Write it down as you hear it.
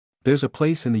There's a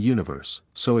place in the universe,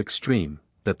 so extreme,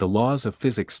 that the laws of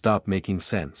physics stop making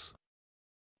sense.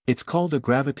 It's called a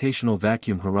gravitational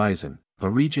vacuum horizon, a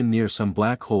region near some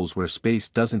black holes where space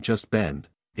doesn't just bend,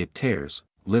 it tears,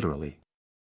 literally.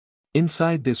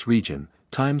 Inside this region,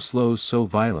 time slows so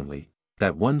violently,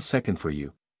 that 1 second for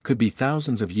you, could be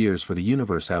thousands of years for the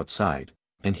universe outside,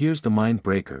 and here's the mind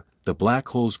breaker, the black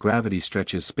hole's gravity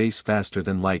stretches space faster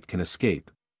than light can escape,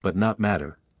 but not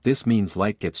matter, this means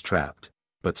light gets trapped,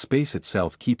 but space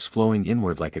itself keeps flowing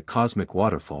inward like a cosmic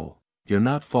waterfall. You're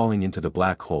not falling into the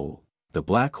black hole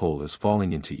is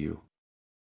falling into you.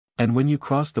 And when you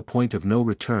cross the point of no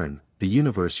return, the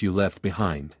universe you left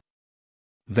behind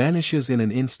vanishes in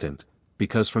an instant,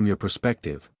 because from your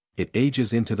perspective, it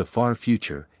ages into the far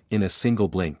future, in a single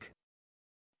blink.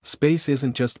 Space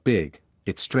isn't just big,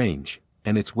 it's strange,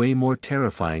 and it's way more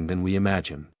terrifying than we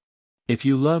imagine. If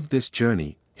you love this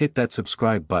journey, hit that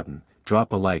subscribe button,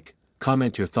 drop a like,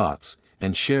 comment your thoughts,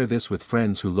 and share this with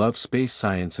friends who love space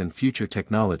science and future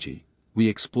technology. We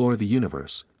explore the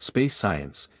universe, space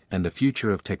science, and the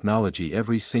future of technology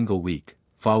every single week.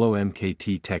 Follow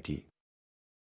MKT Techy.